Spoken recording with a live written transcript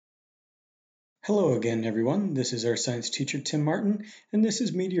Hello again, everyone. This is our science teacher, Tim Martin, and this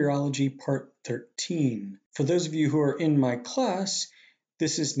is Meteorology Part 13. For those of you who are in my class,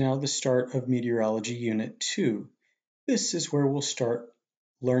 this is now the start of Meteorology Unit 2. This is where we'll start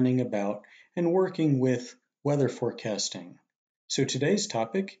learning about and working with weather forecasting. So today's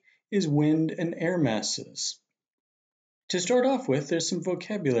topic is wind and air masses. To start off with, there's some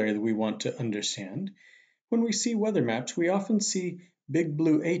vocabulary that we want to understand. When we see weather maps, we often see big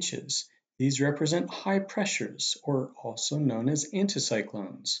blue H's. These represent high pressures, or also known as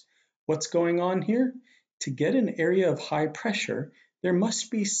anticyclones. What's going on here? To get an area of high pressure, there must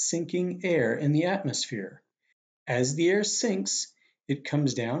be sinking air in the atmosphere. As the air sinks, it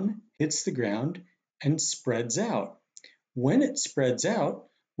comes down, hits the ground, and spreads out. When it spreads out,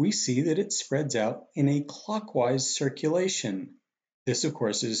 we see that it spreads out in a clockwise circulation. This, of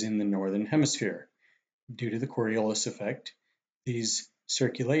course, is in the northern hemisphere. Due to the Coriolis effect, these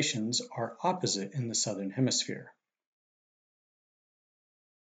circulations are opposite in the southern hemisphere.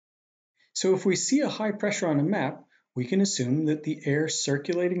 So if we see a high pressure on a map, we can assume that the air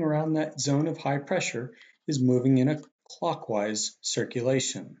circulating around that zone of high pressure is moving in a clockwise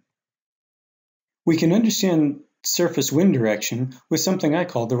circulation. We can understand surface wind direction with something I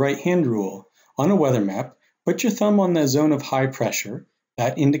call the right-hand rule. On a weather map, put your thumb on the zone of high pressure.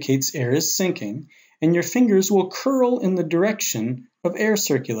 That indicates air is sinking, and your fingers will curl in the direction of air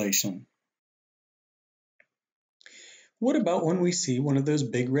circulation. What about when we see one of those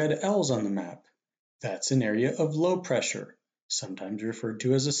big red L's on the map? That's an area of low pressure, sometimes referred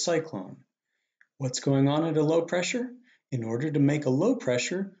to as a cyclone. What's going on at a low pressure? In order to make a low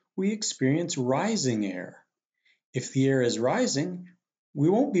pressure, we experience rising air. If the air is rising, we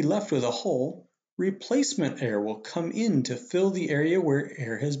won't be left with a hole. Replacement air will come in to fill the area where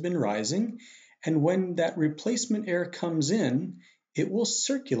air has been rising, and when that replacement air comes in, it will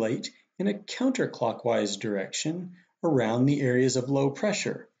circulate in a counterclockwise direction around the areas of low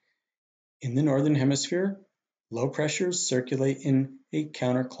pressure. In the northern hemisphere, low pressures circulate in a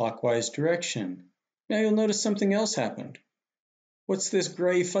counterclockwise direction. Now you'll notice something else happened. What's this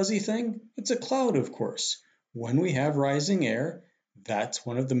gray fuzzy thing? It's a cloud, of course. When we have rising air, that's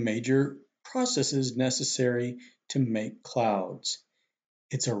one of the major processes necessary to make clouds.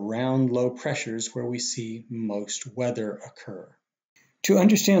 It's around low pressures where we see most weather occur. To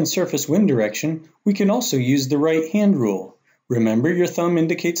understand surface wind direction, we can also use the right-hand rule. Remember, your thumb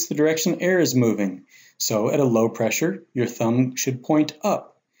indicates the direction air is moving. So at a low pressure, your thumb should point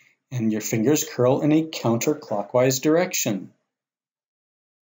up, and your fingers curl in a counterclockwise direction.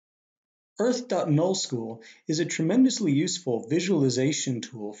 Earth.nullschool is a tremendously useful visualization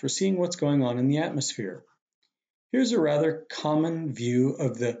tool for seeing what's going on in the atmosphere. Here's a rather common view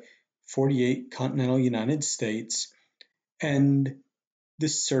of the 48 continental United States and the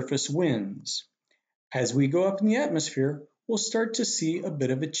surface winds. As we go up in the atmosphere, we'll start to see a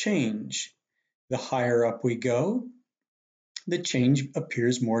bit of a change. The higher up we go, the change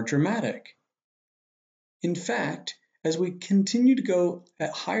appears more dramatic. In fact, as we continue to go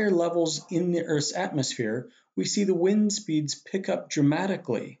at higher levels in the Earth's atmosphere, we see the wind speeds pick up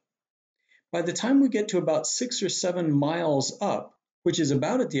dramatically. By the time we get to about 6 or 7 miles up, which is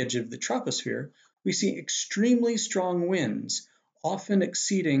about at the edge of the troposphere, we see extremely strong winds, often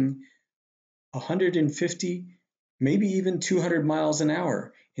exceeding 150, maybe even 200 miles an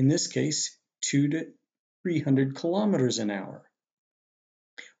hour. In this case, 200 to 300 kilometers an hour.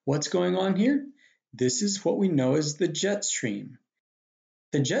 What's going on here? This is what we know as the jet stream.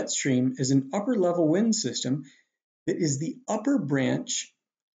 The jet stream is an upper-level wind system that is the upper branch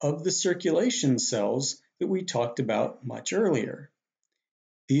of the circulation cells that we talked about much earlier.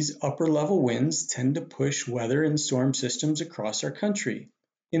 These upper-level winds tend to push weather and storm systems across our country.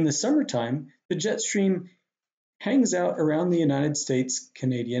 In the summertime, the jet stream hangs out around the United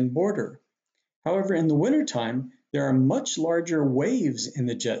States-Canadian border. However, in the wintertime, there are much larger waves in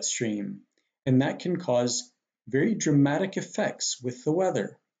the jet stream, and that can cause very dramatic effects with the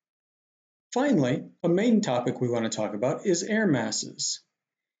weather. Finally, a main topic we want to talk about is air masses.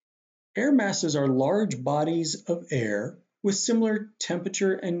 Air masses are large bodies of air with similar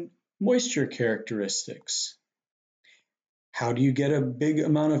temperature and moisture characteristics. How do you get a big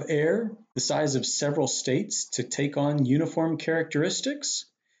amount of air, the size of several states, to take on uniform characteristics?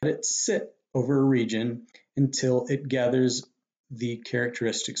 Let it sit over a region until it gathers the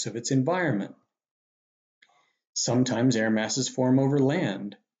characteristics of its environment. Sometimes air masses form over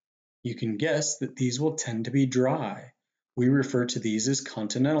land. You can guess that these will tend to be dry. We refer to these as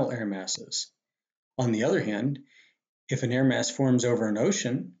continental air masses. On the other hand, if an air mass forms over an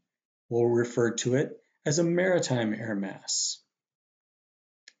ocean, we'll refer to it as a maritime air mass.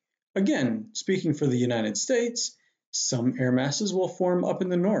 Again, speaking for the United States, some air masses will form up in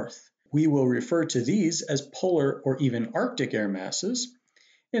the north. We will refer to these as polar or even Arctic air masses,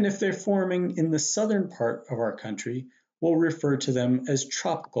 and if they're forming in the southern part of our country, we'll refer to them as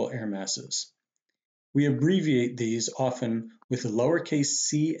tropical air masses. We abbreviate these often with the lowercase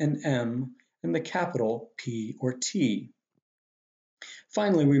c and m and the capital P or T.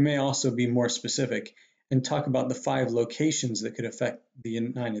 Finally, we may also be more specific and talk about the 5 locations that could affect the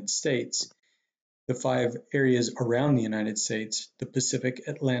United States, the 5 areas around the United States, the Pacific,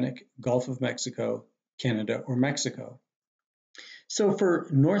 Atlantic, Gulf of Mexico, Canada, or Mexico. So for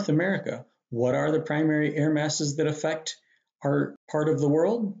North America, what are the primary air masses that affect our part of the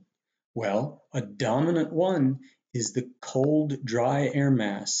world? Well, a dominant one is the cold, dry air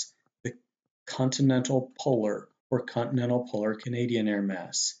mass, the continental polar or continental polar Canadian air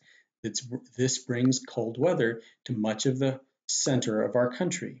mass. This brings cold weather to much of the center of our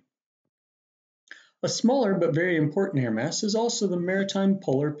country. A smaller but very important air mass is also the maritime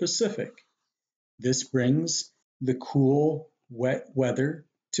polar Pacific. This brings the cool, wet weather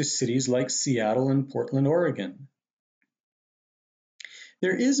to cities like Seattle and Portland, Oregon.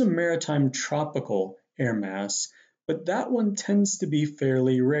 There is a maritime tropical air mass, but that one tends to be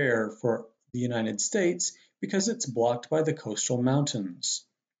fairly rare for the United States because it's blocked by the coastal mountains.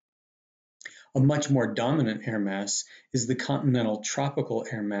 A much more dominant air mass is the continental tropical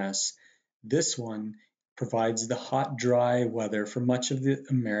air mass. This one provides the hot, dry weather for much of the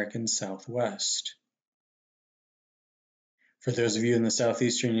American Southwest. For those of you in the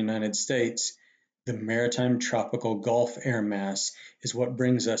southeastern United States, the maritime tropical Gulf air mass is what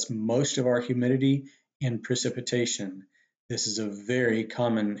brings us most of our humidity and precipitation. This is a very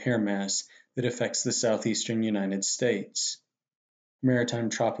common air mass that affects the southeastern United States. Maritime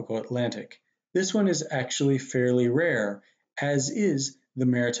tropical Atlantic. This one is actually fairly rare, as is the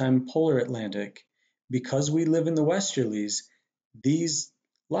maritime polar Atlantic. Because we live in the westerlies, these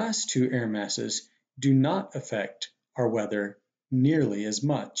last 2 air masses do not affect our weather nearly as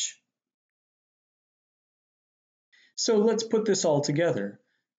much. So let's put this all together.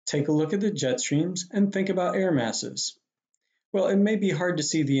 Take a look at the jet streams and think about air masses. Well, it may be hard to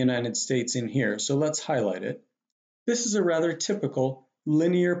see the United States in here, so let's highlight it. This is a rather typical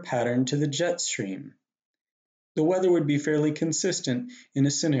linear pattern to the jet stream. The weather would be fairly consistent in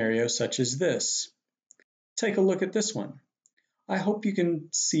a scenario such as this. Take a look at this one. I hope you can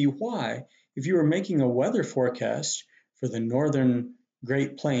see why, if you were making a weather forecast for the northern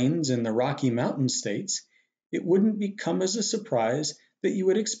Great Plains and the Rocky Mountain states, it wouldn't become as a surprise that you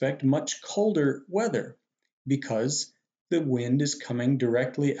would expect much colder weather because the wind is coming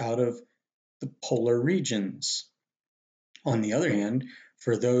directly out of the polar regions. On the other hand,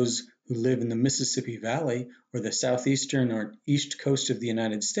 for those who live in the Mississippi Valley or the southeastern or east coast of the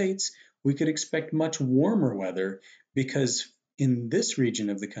United States, we could expect much warmer weather because in this region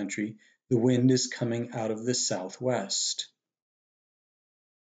of the country, the wind is coming out of the southwest.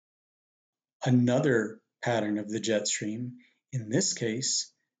 Another pattern of the jet stream, in this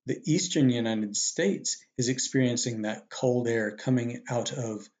case, the eastern United States is experiencing that cold air coming out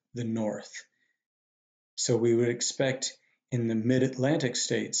of the north. So we would expect in the mid-Atlantic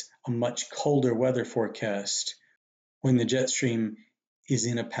states a much colder weather forecast when the jet stream is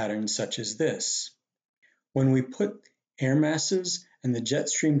in a pattern such as this. When we put air masses and the jet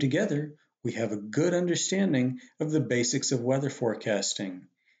stream together, we have a good understanding of the basics of weather forecasting.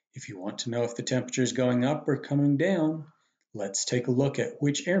 If you want to know if the temperature is going up or coming down, let's take a look at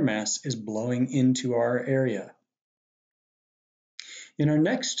which air mass is blowing into our area. In our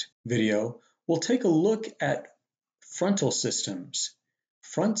next video, we'll take a look at frontal systems.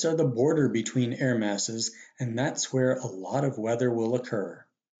 Fronts are the border between air masses, and that's where a lot of weather will occur.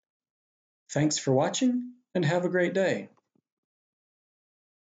 Thanks for watching, and have a great day.